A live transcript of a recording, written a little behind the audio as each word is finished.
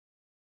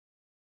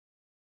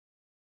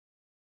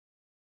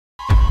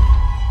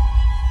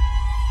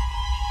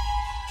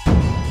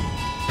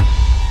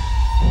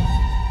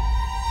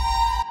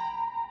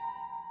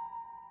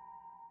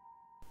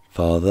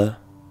Father,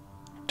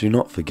 do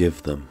not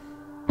forgive them,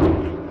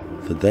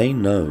 for they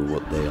know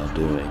what they are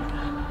doing.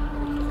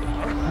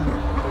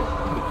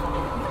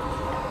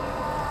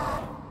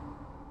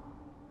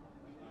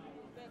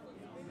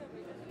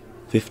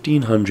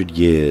 "1,500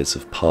 years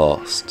have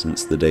passed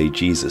since the day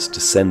Jesus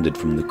descended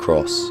from the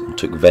cross and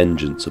took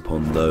vengeance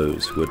upon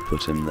those who had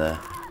put him there.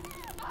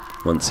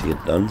 Once he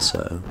had done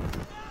so,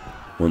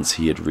 once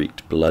he had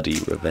wreaked bloody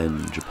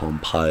revenge upon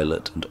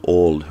Pilate and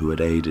all who had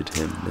aided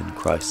him in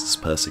Christ's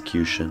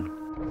persecution,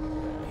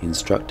 he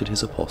instructed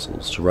his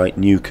apostles to write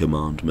new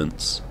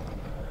commandments,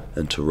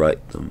 and to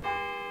write them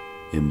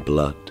in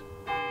blood."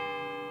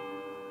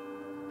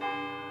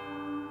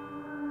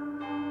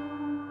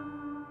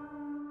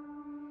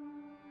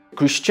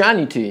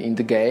 Christianity in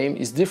the game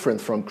is different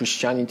from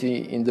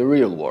Christianity in the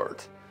real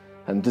world.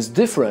 And this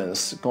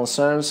difference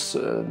concerns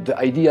the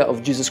idea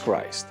of Jesus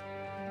Christ.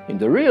 In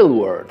the real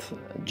world,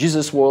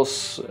 Jesus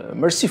was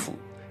merciful.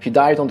 He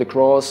died on the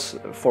cross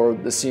for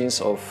the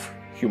sins of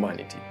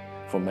humanity,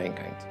 for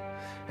mankind.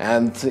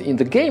 And in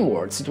the game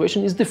world,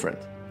 situation is different.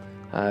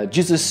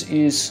 Jesus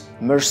is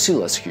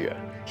merciless here.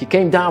 He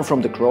came down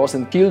from the cross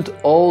and killed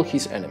all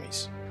his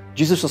enemies.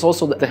 Jesus was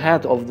also the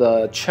head of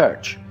the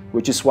church,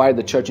 which is why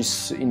the church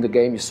in the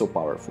game is so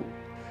powerful.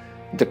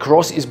 The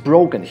cross is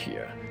broken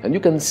here, and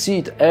you can see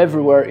it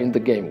everywhere in the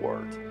game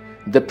world.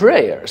 The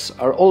prayers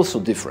are also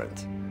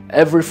different.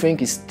 Everything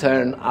is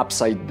turned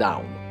upside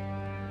down.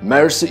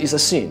 Mercy is a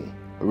sin,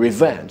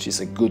 revenge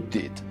is a good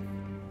deed.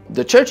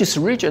 The church is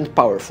rich and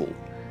powerful,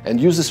 and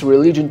uses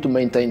religion to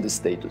maintain the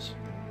status.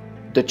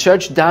 The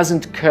church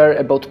doesn't care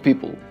about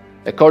people.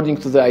 According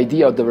to the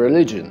idea of the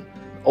religion,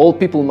 all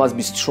people must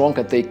be strong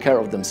and take care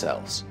of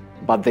themselves.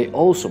 But they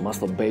also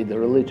must obey the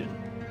religion.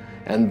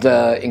 And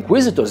the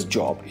Inquisitor's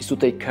job is to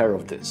take care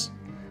of this.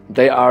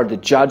 They are the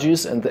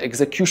judges and the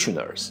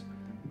executioners.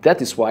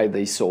 That is why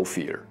they so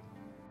fear.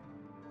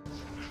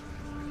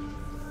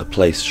 A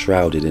place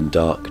shrouded in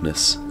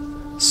darkness,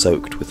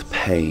 soaked with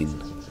pain,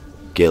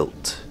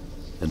 guilt,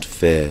 and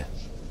fear.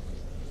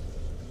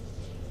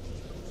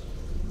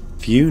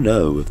 Few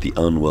know of the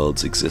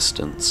Unworld's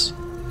existence.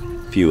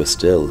 Fewer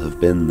still have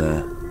been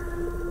there,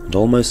 and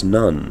almost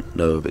none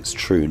know of its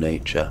true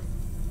nature.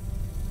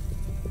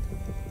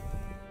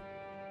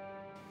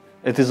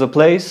 It is a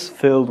place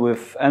filled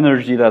with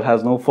energy that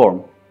has no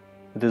form.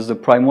 It is the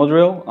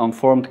primordial,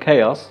 unformed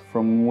chaos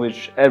from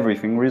which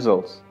everything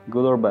results,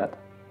 good or bad.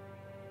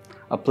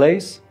 A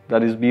place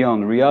that is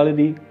beyond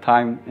reality,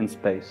 time, and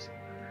space.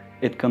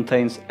 It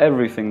contains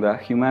everything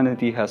that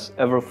humanity has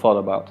ever thought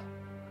about.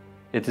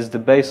 It is the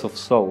base of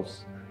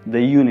souls,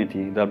 the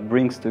unity that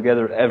brings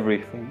together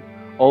everything,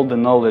 all the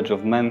knowledge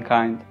of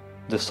mankind,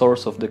 the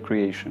source of the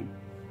creation.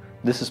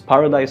 This is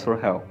paradise or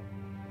hell.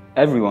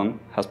 Everyone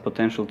has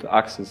potential to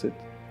access it,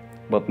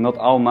 but not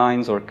all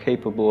minds are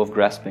capable of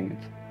grasping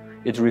it.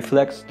 It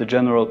reflects the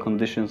general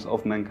conditions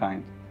of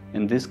mankind,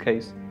 in this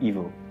case,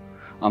 evil.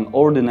 An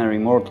ordinary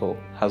mortal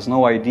has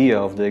no idea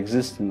of the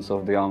existence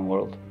of the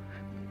Unworld.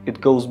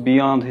 It goes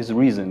beyond his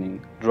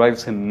reasoning,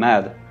 drives him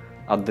mad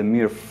at the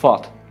mere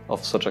thought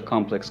of such a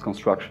complex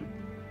construction.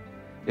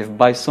 If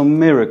by some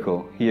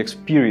miracle he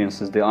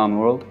experiences the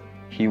Unworld,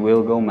 he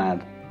will go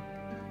mad.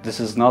 This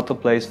is not a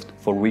place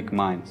for weak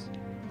minds.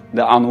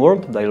 The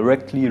Unworld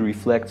directly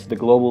reflects the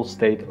global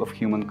state of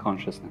human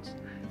consciousness,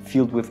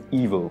 filled with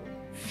evil,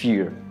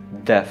 fear,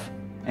 death,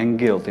 and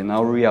guilt in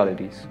our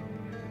realities.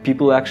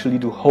 People actually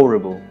do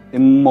horrible,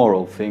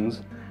 immoral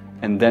things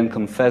and then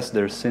confess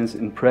their sins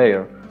in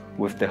prayer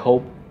with the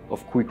hope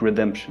of quick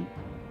redemption.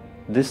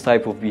 This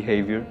type of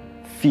behavior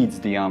feeds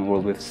the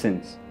Unworld with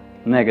sins,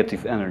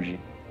 negative energy.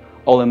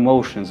 All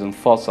emotions and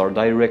thoughts are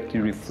directly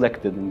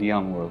reflected in the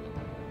Unworld.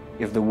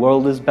 If the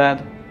world is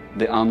bad,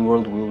 the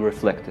Unworld will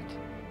reflect it.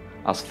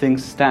 As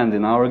things stand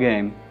in our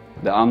game,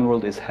 the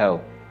Unworld is hell,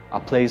 a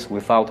place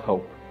without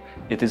hope.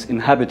 It is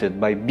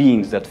inhabited by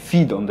beings that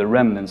feed on the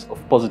remnants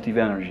of positive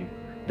energy,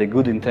 the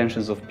good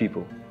intentions of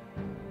people.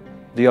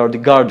 They are the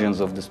guardians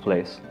of this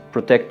place,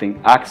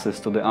 protecting access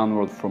to the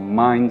Unworld from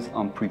minds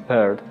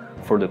unprepared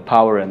for the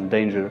power and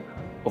danger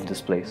of this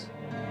place.